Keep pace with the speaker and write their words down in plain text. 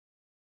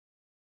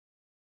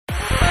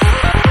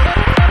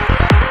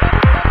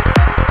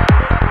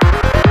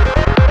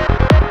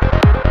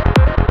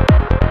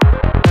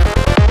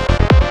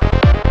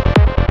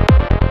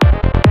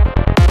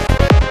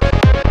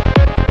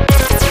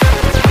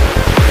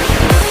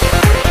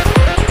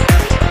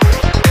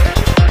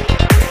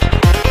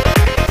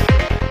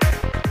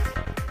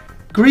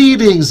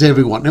Greetings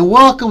everyone and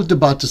welcome to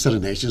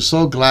Batocera Nation.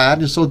 So glad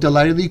and so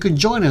delighted that you can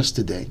join us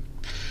today.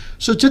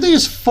 So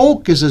today's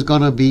focus is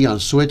going to be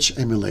on Switch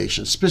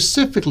emulation,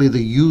 specifically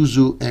the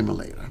Yuzu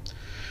emulator.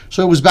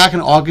 So it was back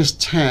in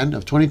August 10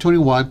 of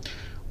 2021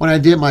 when I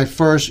did my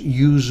first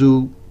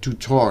Yuzu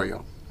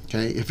tutorial.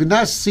 Okay, if you're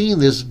not seeing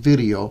this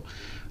video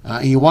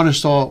and you want to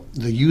install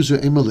the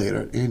Yuzu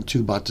emulator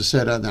into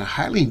Batocera, then I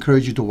highly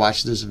encourage you to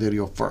watch this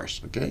video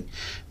first. Okay,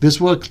 this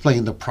will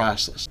explain the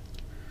process.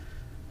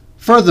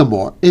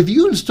 Furthermore, if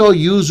you install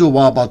Yuzu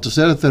while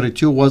Batocera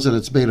 32 was in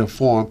its beta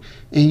form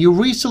and you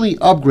recently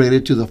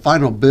upgraded to the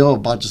final build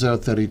of Batocera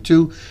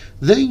 32,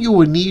 then you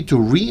will need to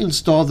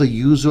reinstall the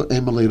Yuzu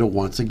emulator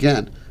once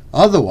again.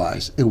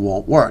 Otherwise, it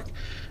won't work.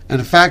 And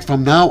in fact,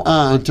 from now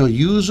on until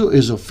Yuzu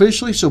is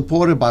officially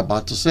supported by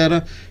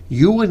Batocera,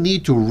 you will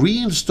need to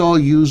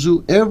reinstall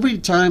Yuzu every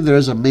time there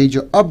is a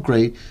major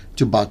upgrade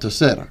to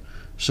Batocera.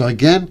 So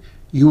again,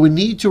 you will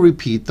need to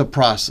repeat the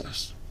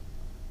process.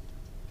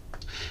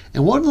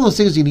 And one of those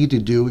things you need to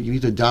do, you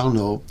need to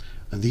download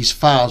these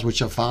files,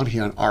 which are found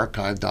here on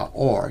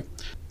archive.org.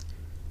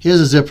 Here's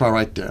a zip file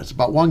right there. It's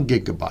about 1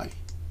 gigabyte.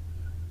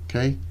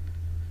 Okay?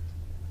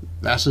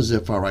 That's a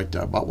zip file right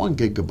there, about 1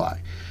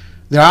 gigabyte.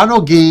 There are no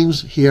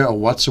games here or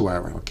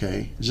whatsoever.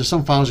 Okay? It's just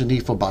some files you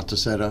need for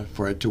Batocera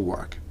for it to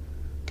work.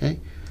 Okay?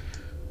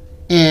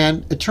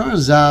 And it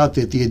turns out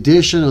that the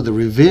addition or the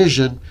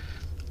revision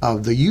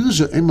of the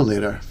Yuzu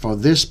emulator for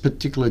this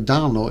particular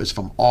download is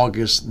from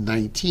August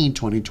 19,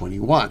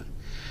 2021.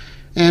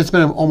 And it's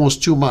been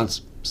almost 2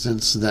 months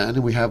since then,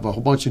 and we have a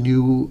whole bunch of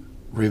new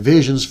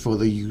revisions for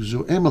the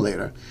Yuzu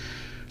emulator.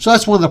 So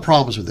that's one of the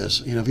problems with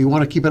this. You know, if you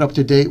want to keep it up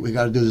to date, we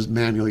got to do this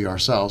manually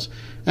ourselves.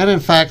 And in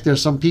fact,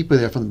 there's some people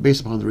there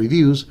based upon the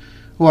reviews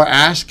who are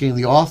asking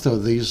the author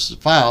of these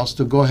files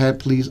to go ahead,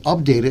 please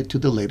update it to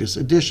the latest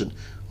edition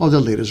or the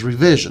latest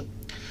revision.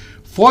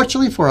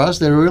 Fortunately for us,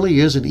 there really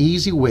is an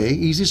easy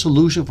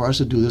solution for us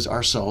to do this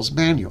ourselves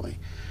manually.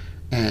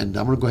 And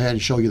I'm going to go ahead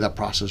and show you that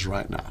process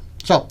right now.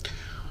 So,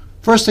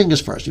 first thing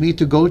is first, you need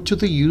to go to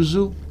the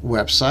Yuzu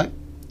website,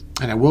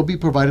 and I will be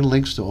providing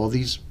links to all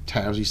these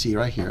tabs you see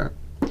right here.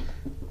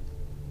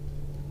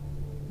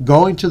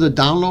 Go into the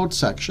download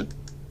section,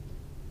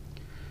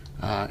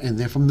 and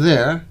then from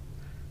there,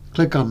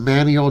 click on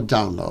manual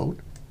download.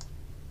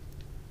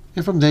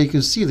 And from there, you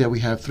can see that we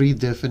have 3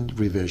 different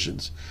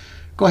revisions.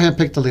 Go ahead and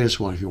pick the latest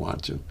one if you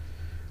want to.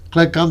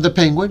 Click on the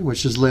Penguin,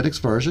 which is Linux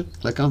version.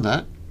 Click on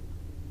that.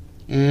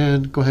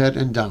 And go ahead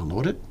and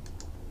download it.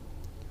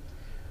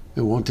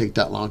 It won't take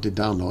that long to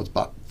download. It's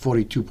about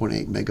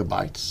 42.8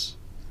 megabytes.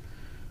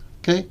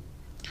 Okay.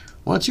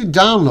 Once you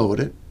download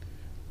it,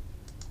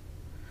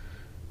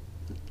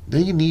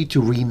 then you need to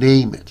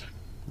rename it.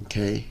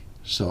 Okay.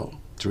 So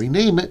to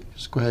rename it,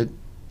 just go ahead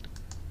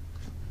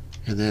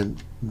and then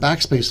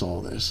backspace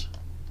all this.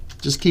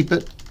 Just keep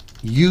it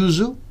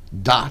yuzu.appimage,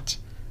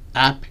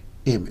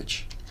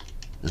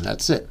 and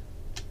that's it.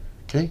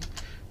 Okay,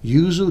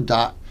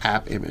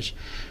 yuzu.appimage.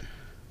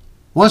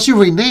 Once you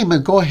rename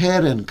it, go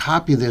ahead and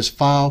copy this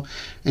file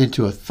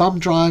into a thumb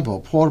drive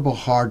or portable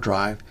hard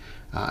drive,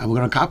 and we're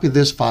going to copy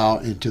this file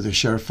into the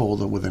shared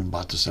folder within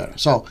Batocera.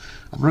 So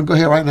I'm going to go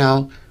ahead right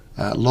now,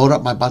 load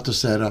up my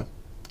Batocera,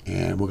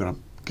 and we're going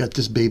to get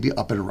this baby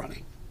up and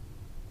running.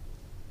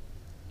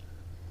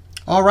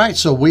 Alright,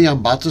 so we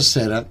on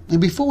Batocera,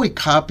 and before we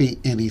copy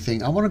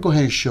anything, I want to go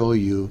ahead and show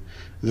you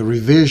the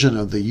revision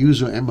of the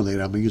Yuzu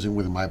emulator I'm using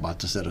with my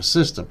Batocera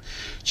system,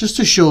 just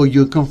to show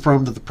you and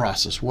confirm that the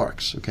process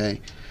works.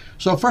 Okay,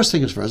 so first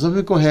thing is first, let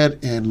me go ahead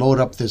and load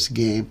up this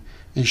game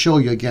and show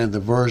you again the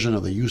version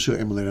of the Yuzu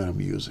emulator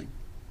I'm using.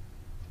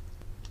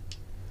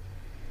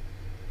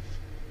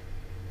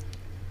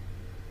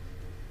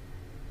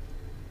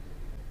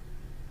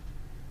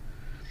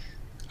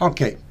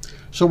 Okay,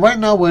 so right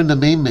now we're in the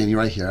main menu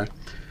right here.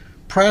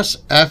 Press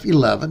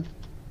F11,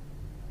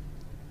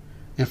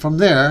 and from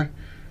there,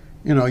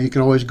 you know, you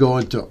can always go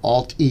into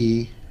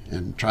Alt-E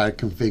and try to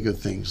configure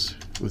things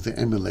with the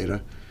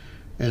emulator,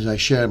 as I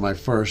shared in my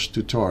first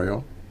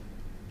tutorial.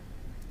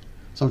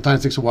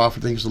 Sometimes it takes a while for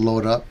things to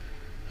load up,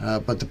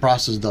 but the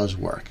process does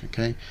work.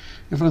 Okay,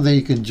 and from there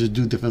you can just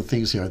do different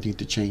things here. I need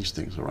to change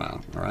things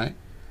around. All right,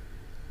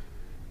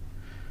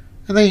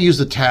 and then you use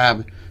the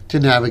tab to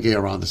navigate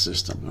around the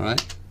system. All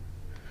right.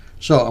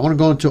 So I want to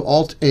go into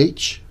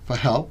Alt-H for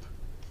help,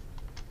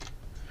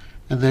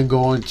 and then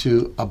go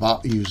into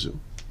About Yuzu.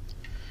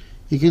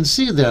 You can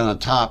see there on the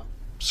top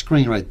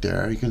screen right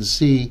there, you can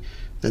see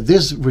that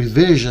this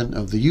revision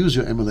of the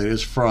Yuzu emulator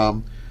is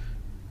from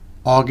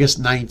August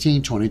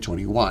 19,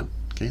 2021.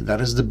 Okay, that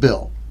is the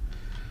build.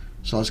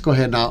 So let's go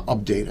ahead and now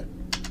update it.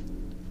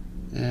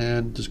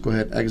 And just go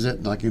ahead and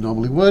exit like you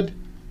normally would.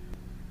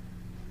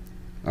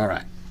 All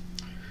right.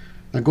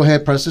 Now go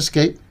ahead, press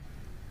Escape,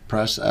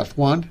 press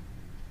F1.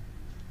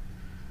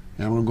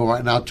 And I'm going to go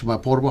right now to my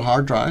portable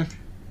hard drive,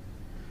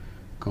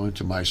 go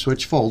into my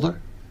Switch folder,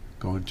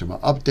 go into my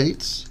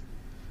updates,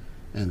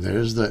 and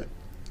there's the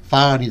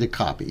file I need to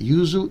copy,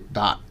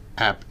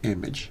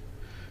 yuzu.appimage.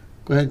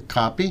 Go ahead and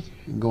copy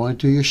and go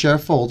into your share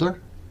folder.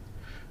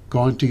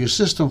 go into your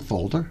system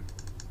folder,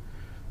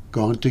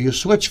 go into your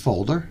switch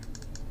folder,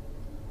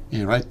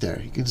 and right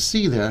there, you can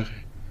see there,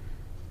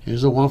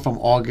 here's the one from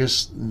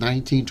August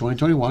 19,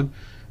 2021,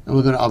 and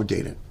we're going to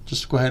update it.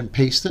 Just go ahead and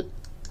paste it,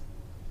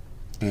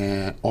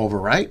 and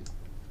overwrite,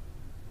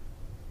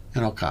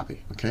 and I'll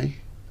copy, okay?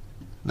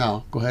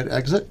 Now, go ahead,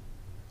 exit,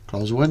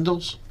 close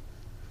Windows,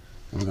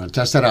 and we're going to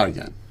test that out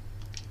again.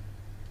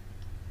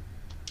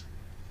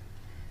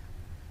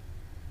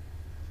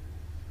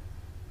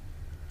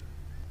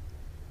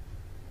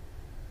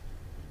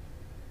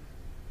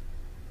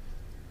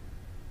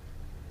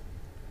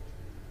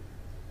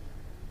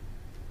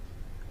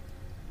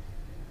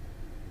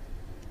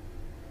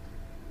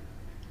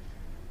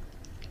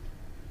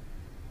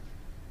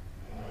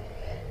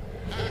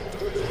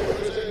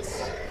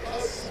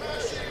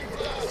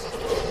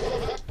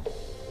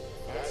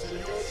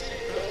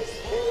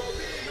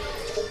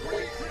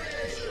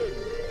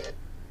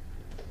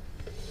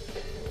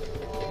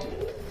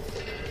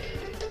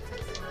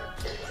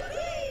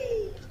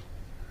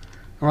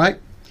 All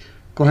right,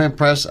 go ahead and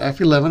press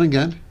F11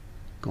 again.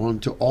 Go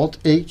into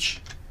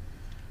Alt-H,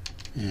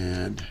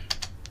 and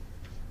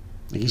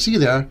you can see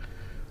there,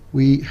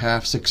 we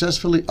have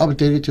successfully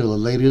updated to the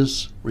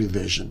latest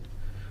revision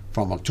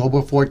from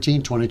October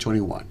 14,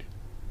 2021.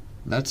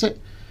 That's it.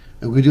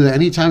 And we do that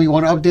anytime you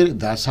want to update it.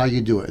 That's how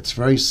you do it. It's a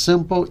very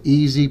simple,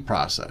 easy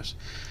process.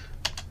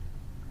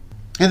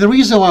 And the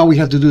reason why we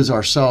have to do this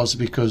ourselves is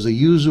because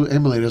the Yuzu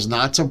emulator is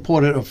not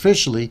supported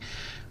officially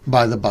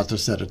by the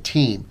Batocera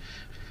team.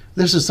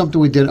 This is something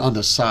we did on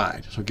the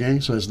side, okay?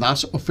 So it's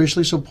not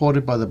officially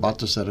supported by the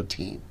Batocera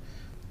team.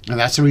 And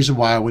that's the reason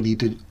why we need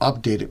to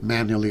update it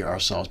manually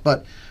ourselves.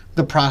 But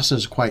the process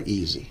is quite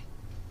easy.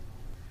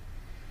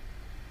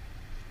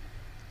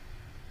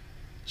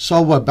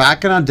 So we're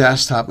back on our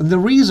desktop. And the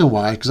reason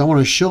why, because I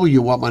want to show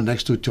you what my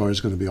next tutorial is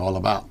going to be all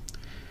about.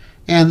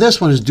 And this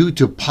one is due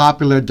to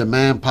popular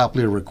demand,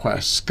 popular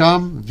request,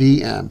 Scum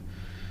VM.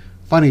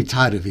 Funny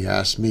title if you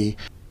ask me.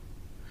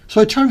 So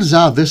it turns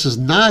out this is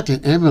not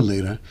an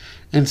emulator.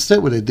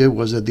 Instead, what they did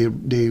was that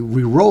they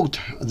rewrote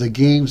the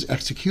game's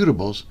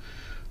executables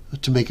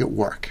to make it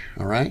work.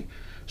 All right.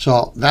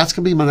 So that's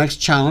going to be my next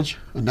challenge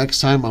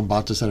next time on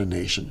Batocera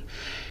Nation.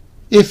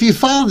 If you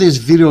found this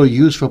video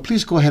useful,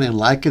 please go ahead and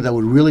like it. That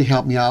would really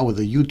help me out with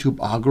the YouTube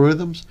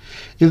algorithms.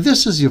 If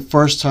this is your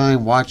first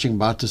time watching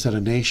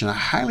Batocera Nation, I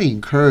highly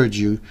encourage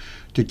you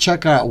to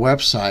check out our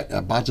website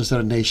at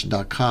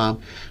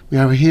batoceranation.com. We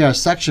have here a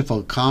section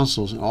for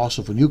consoles and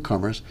also for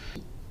newcomers.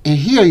 And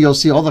here you'll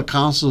see all the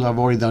consoles I've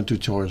already done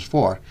tutorials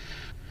for,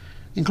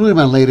 including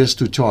my latest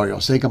tutorial,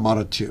 Sega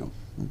Model 2.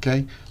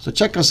 Okay, so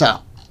check us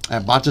out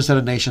at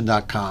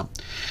batoceranation.com.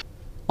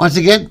 Once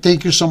again,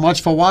 thank you so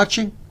much for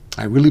watching.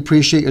 I really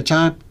appreciate your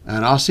time,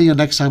 and I'll see you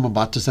next time on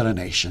Batocera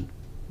Nation.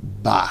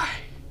 Bye.